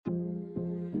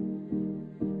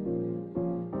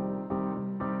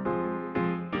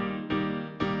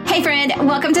Hey friend,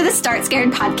 welcome to the Start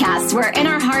Scared podcast, where in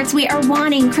our hearts we are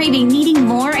wanting, craving, needing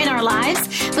more in our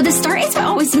lives, but the start is what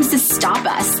always seems to stop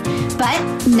us.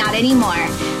 But not anymore.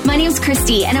 My name is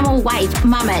Christy, and I'm a wife,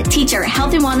 mama, teacher,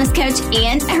 health and wellness coach,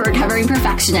 and a recovering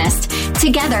perfectionist.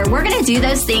 Together, we're going to do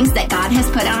those things that God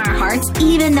has put on our hearts,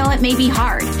 even though it may be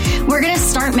hard. We're going to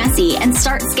start messy and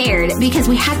start scared because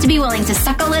we have to be willing to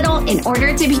suck a little in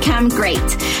order to become great.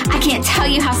 I can't tell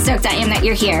you how stoked I am that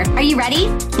you're here. Are you ready?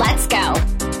 Let's go.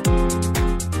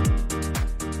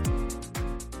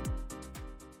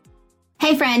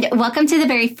 Hey friend, welcome to the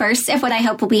very first of what I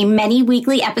hope will be many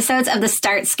weekly episodes of the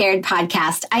Start Scared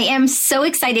podcast. I am so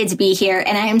excited to be here,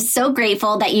 and I am so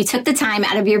grateful that you took the time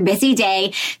out of your busy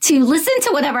day to listen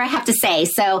to whatever I have to say.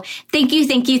 So thank you,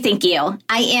 thank you, thank you.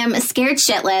 I am scared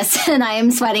shitless and I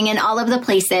am sweating in all of the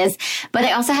places, but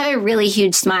I also have a really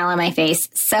huge smile on my face.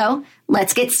 So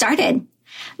let's get started.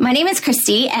 My name is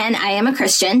Christy, and I am a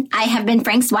Christian. I have been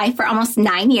Frank's wife for almost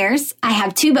 9 years. I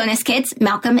have 2 bonus kids.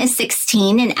 Malcolm is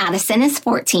 16 and Addison is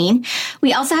 14.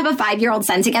 We also have a 5-year-old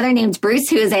son together named Bruce,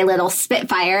 who is a little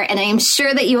spitfire, and I am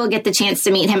sure that you will get the chance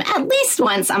to meet him at least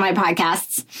once on my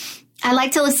podcasts. I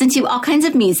like to listen to all kinds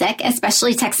of music,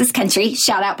 especially Texas country.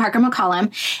 Shout out Parker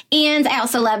McCollum. And I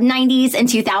also love 90s and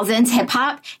 2000s hip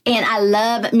hop, and I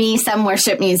love me some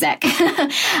worship music.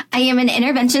 I am an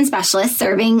intervention specialist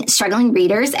serving struggling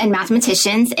readers and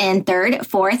mathematicians in 3rd,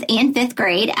 4th, and 5th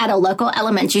grade at a local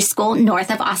elementary school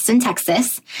north of Austin,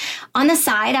 Texas. On the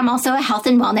side, I'm also a health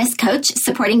and wellness coach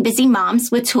supporting busy moms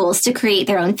with tools to create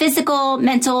their own physical,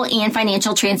 mental, and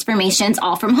financial transformations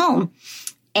all from home.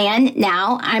 And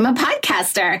now I'm a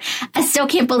podcaster. I still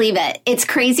can't believe it. It's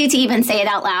crazy to even say it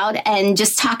out loud and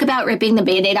just talk about ripping the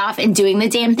Band-Aid off and doing the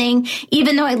damn thing,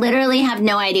 even though I literally have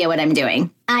no idea what I'm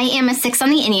doing. I am a 6 on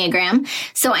the Enneagram,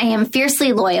 so I am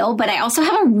fiercely loyal, but I also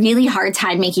have a really hard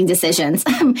time making decisions.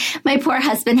 My poor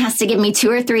husband has to give me 2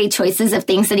 or 3 choices of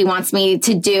things that he wants me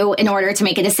to do in order to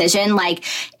make a decision, like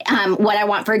what I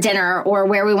want for dinner or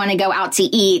where we want to go out to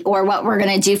eat or what we're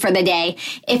going to do for the day.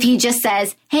 If he just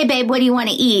says, hey, babe, what do you want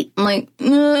to eat? I'm like,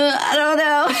 I don't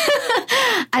know.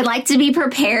 I like to be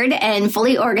prepared and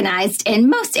fully organized in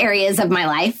most areas of my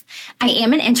life. I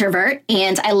am an introvert,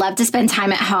 and I love to spend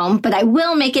time at home, but I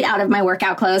will make it out of my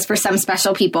workout clothes for some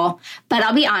special people. But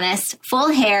I'll be honest, full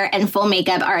hair and full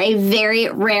makeup are a very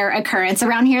rare occurrence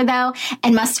around here, though,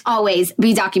 and must always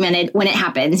be documented when it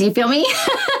happens. You feel me?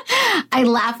 I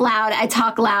laugh loud. I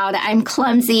talk loud. I'm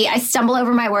clumsy. I stumble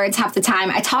over my words half the time.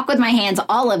 I talk with my hands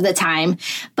all of the time.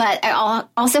 But I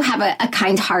also have a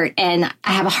kind heart, and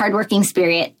I have a hardworking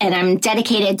spirit, and I'm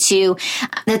dedicated to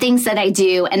the things that I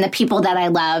do and the people that I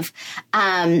love.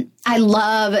 I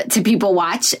love to people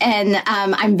watch, and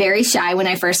I'm very shy when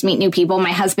I first meet new people.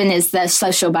 My husband is the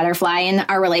social butterfly in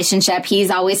our relationship.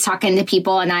 He's always talking to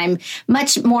people, and I'm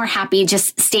much more happy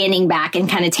just standing back and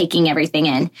kind of taking everything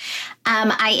in.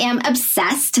 I am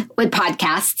obsessed with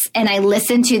podcasts, and I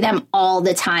listen to them all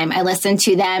the time. I listen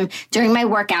to them during my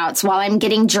workouts, while I'm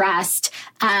getting dressed,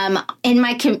 during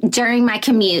my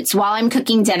commutes, while I'm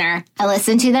cooking dinner. I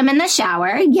listen to them in the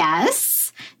shower.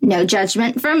 Yes, no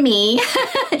judgment from me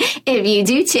if you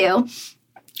do too.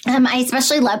 I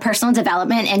especially love personal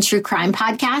development and true crime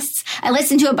podcasts. I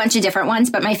listen to a bunch of different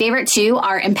ones, but my favorite 2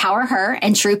 are Empower Her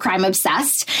and True Crime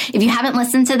Obsessed. If you haven't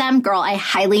listened to them, girl, I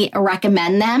highly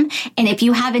recommend them. And if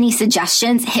you have any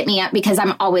suggestions, hit me up because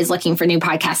I'm always looking for new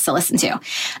podcasts to listen to.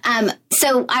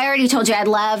 So I already told you I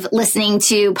love listening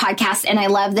to podcasts, and I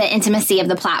love the intimacy of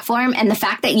the platform and the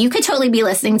fact that you could totally be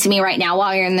listening to me right now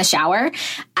while you're in the shower.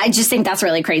 I just think that's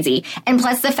really crazy. And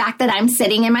plus the fact that I'm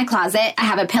sitting in my closet, I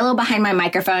have a pillow behind my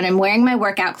microphone. I'm wearing my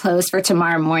workout clothes for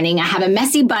tomorrow morning. I have a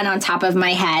messy bun on top of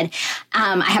my head.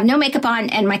 I have no makeup on,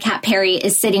 and my cat Perry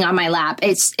is sitting on my lap.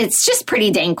 It's just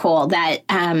pretty dang cool that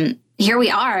here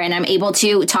we are, and I'm able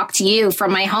to talk to you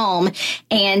from my home,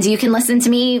 and you can listen to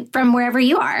me from wherever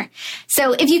you are.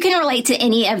 So if you can relate to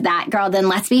any of that, girl, then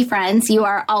let's be friends. You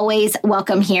are always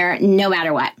welcome here, no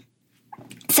matter what.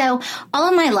 So all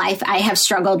of my life, I have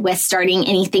struggled with starting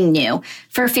anything new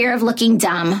for fear of looking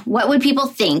dumb. What would people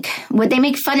think? Would they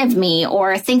make fun of me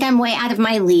or think I'm way out of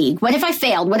my league? What if I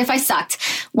failed? What if I sucked?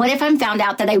 What if I'm found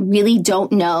out that I really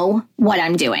don't know what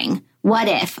I'm doing? What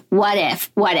if?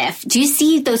 Do you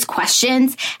see those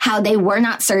questions, how they were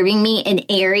not serving me in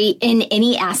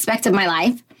any aspect of my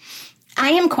life?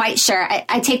 I am quite sure,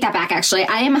 I take that back actually,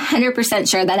 I am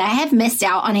 100% sure that I have missed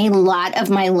out on a lot of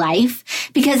my life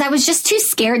because I was just too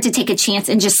scared to take a chance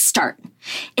and just start.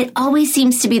 It always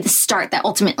seems to be the start that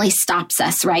ultimately stops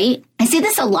us, right? I see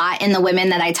this a lot in the women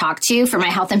that I talk to for my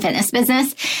health and fitness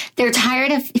business. They're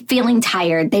tired of feeling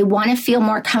tired. They want to feel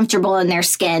more comfortable in their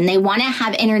skin. They want to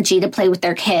have energy to play with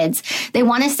their kids. They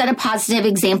want to set a positive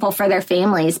example for their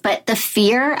families. But the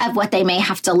fear of what they may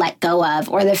have to let go of,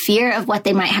 or the fear of what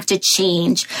they might have to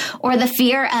change, or the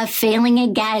fear of failing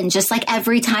again, just like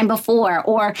every time before,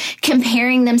 or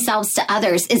comparing themselves to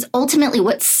others is ultimately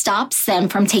what stops them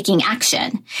from taking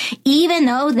action. Even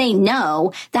though they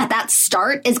know that that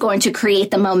start is going to create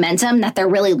the momentum that they're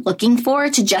really looking for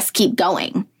to just keep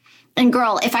going. And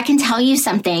girl, if I can tell you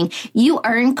something, you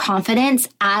earn confidence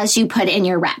as you put in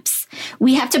your reps.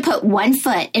 We have to put one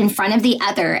foot in front of the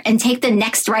other and take the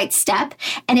next right step.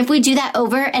 And if we do that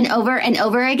over and over and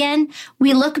over again,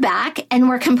 we look back and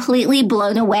we're completely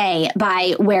blown away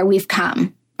by where we've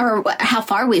come or how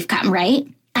far we've come, right?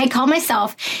 I call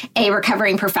myself a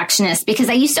recovering perfectionist because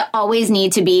I used to always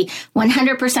need to be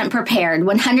 100% prepared,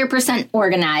 100%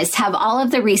 organized, have all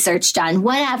of the research done,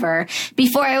 whatever,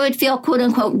 before I would feel quote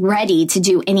unquote ready to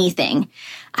do anything.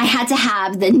 I had to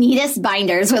have the neatest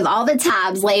binders with all the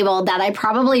tabs labeled that I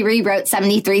probably rewrote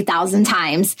 73,000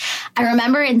 times. I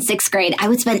remember in 6th grade, I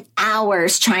would spend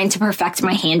hours trying to perfect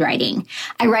my handwriting.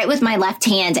 I write with my left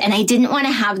hand and I didn't want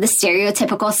to have the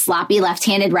stereotypical sloppy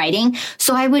left-handed writing.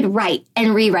 So I would write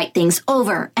and rewrite things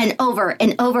over and over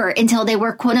and over until they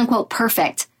were quote unquote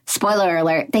perfect. Spoiler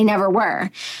alert, they never were.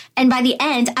 And by the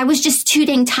end, I was just too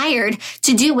dang tired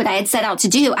to do what I had set out to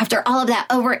do after all of that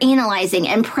overanalyzing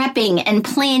and prepping and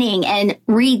planning and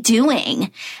redoing.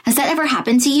 Has that ever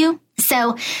happened to you?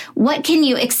 So what can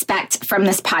you expect from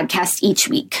this podcast each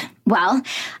week? Well,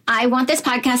 I want this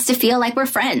podcast to feel like we're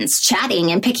friends,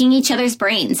 chatting and picking each other's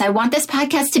brains. I want this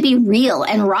podcast to be real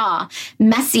and raw,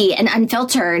 messy and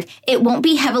unfiltered. It won't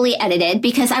be heavily edited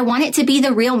because I want it to be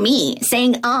the real me,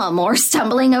 saying or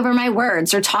stumbling over my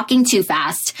words or talking too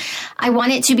fast. I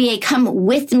want it to be a come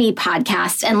with me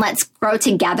podcast and let's grow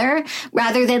together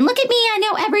rather than look at me, I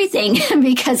know everything.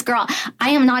 Because girl,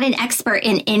 I am not an expert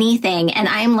in anything and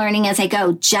I am learning as I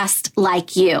go, just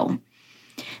like you.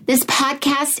 This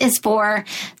podcast is for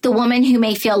the woman who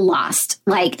may feel lost,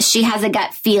 like she has a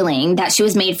gut feeling that she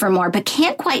was made for more, but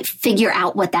can't quite figure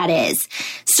out what that is.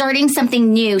 Starting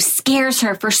something new scares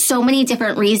her for so many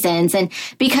different reasons. And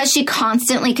because she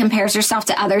constantly compares herself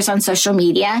to others on social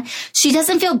media, she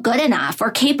doesn't feel good enough or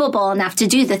capable enough to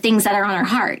do the things that are on her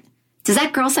heart. Does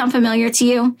that girl sound familiar to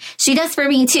you? She does for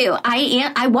me too.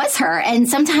 I was her, and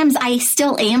sometimes I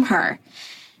still am her.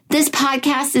 This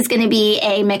podcast is going to be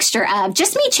a mixture of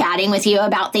just me chatting with you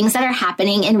about things that are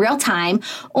happening in real time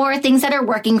or things that are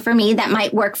working for me that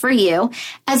might work for you,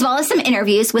 as well as some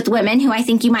interviews with women who I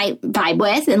think you might vibe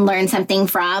with and learn something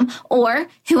from, or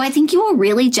who I think you will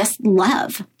really just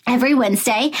love. Every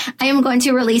Wednesday, I am going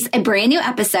to release a brand new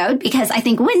episode because I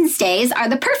think Wednesdays are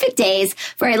the perfect days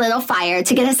for a little fire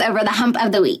to get us over the hump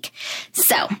of the week.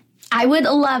 So I would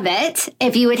love it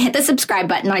if you would hit the subscribe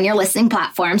button on your listening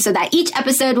platform so that each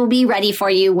episode will be ready for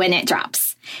you when it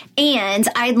drops. And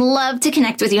I'd love to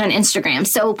connect with you on Instagram.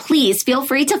 So please feel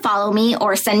free to follow me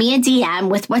or send me a DM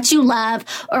with what you love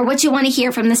or what you want to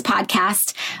hear from this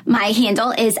podcast. My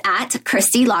handle is at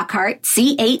Christy Lockhart,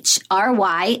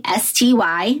 ChrystylOckhart.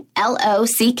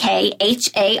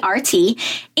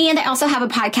 And I also have a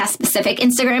podcast specific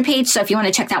Instagram page. So if you want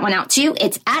to check that one out too,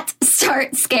 it's at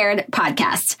Start Scared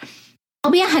Podcast. I'll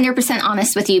be 100%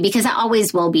 honest with you because I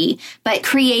always will be, but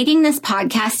creating this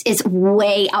podcast is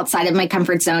way outside of my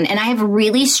comfort zone. And I have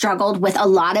really struggled with a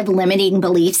lot of limiting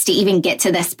beliefs to even get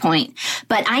to this point.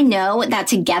 But I know that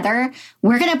together,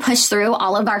 we're going to push through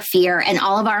all of our fear and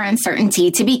all of our uncertainty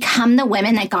to become the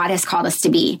women that God has called us to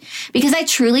be. Because I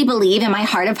truly believe in my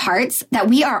heart of hearts that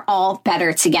we are all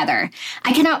better together.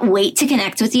 I cannot wait to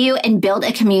connect with you and build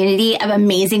a community of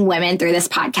amazing women through this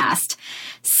podcast.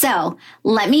 So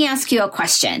let me ask you a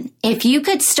question. If you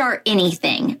could start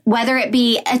anything, whether it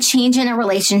be a change in a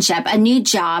relationship, a new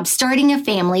job, starting a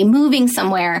family, moving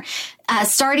somewhere,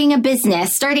 starting a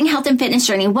business, starting health and fitness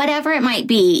journey, whatever it might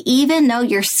be, even though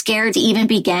you're scared to even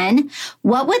begin,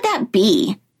 what would that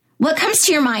be? What comes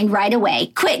to your mind right away?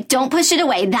 Quick, don't push it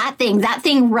away. That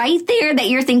thing right there that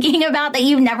you're thinking about that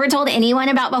you've never told anyone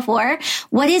about before.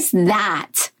 What is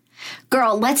that?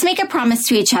 Girl, let's make a promise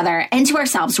to each other and to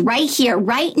ourselves right here,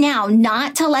 right now,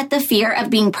 not to let the fear of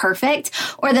being perfect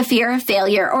or the fear of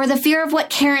failure or the fear of what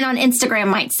Karen on Instagram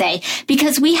might say,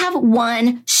 because we have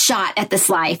one shot at this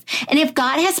life. And if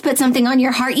God has put something on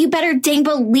your heart, you better dang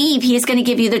believe He is going to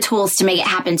give you the tools to make it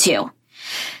happen too.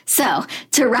 So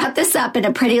to wrap this up in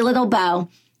a pretty little bow,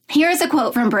 here's a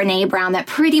quote from Brené Brown that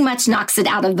pretty much knocks it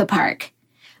out of the park.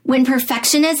 When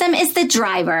perfectionism is the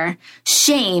driver,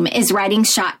 shame is riding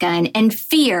shotgun, and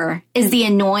fear is the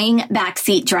annoying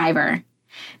backseat driver.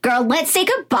 Girl, let's say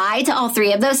goodbye to all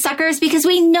 3 of those suckers because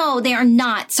we know they are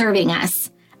not serving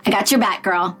us. I got your back,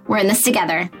 girl. We're in this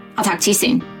together. I'll talk to you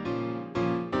soon.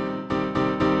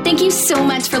 Thank you so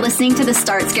much for listening to the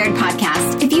Start Scared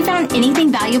podcast. If you found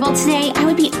anything valuable today, I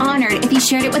would be honored if you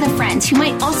shared it with a friend who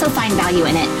might also find value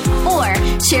in it. Or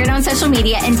share it on social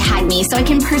media and tag me so I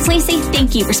can personally say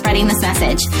thank you for spreading this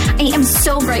message. I am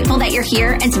so grateful that you're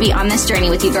here and to be on this journey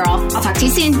with you, girl. I'll talk to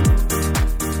you soon.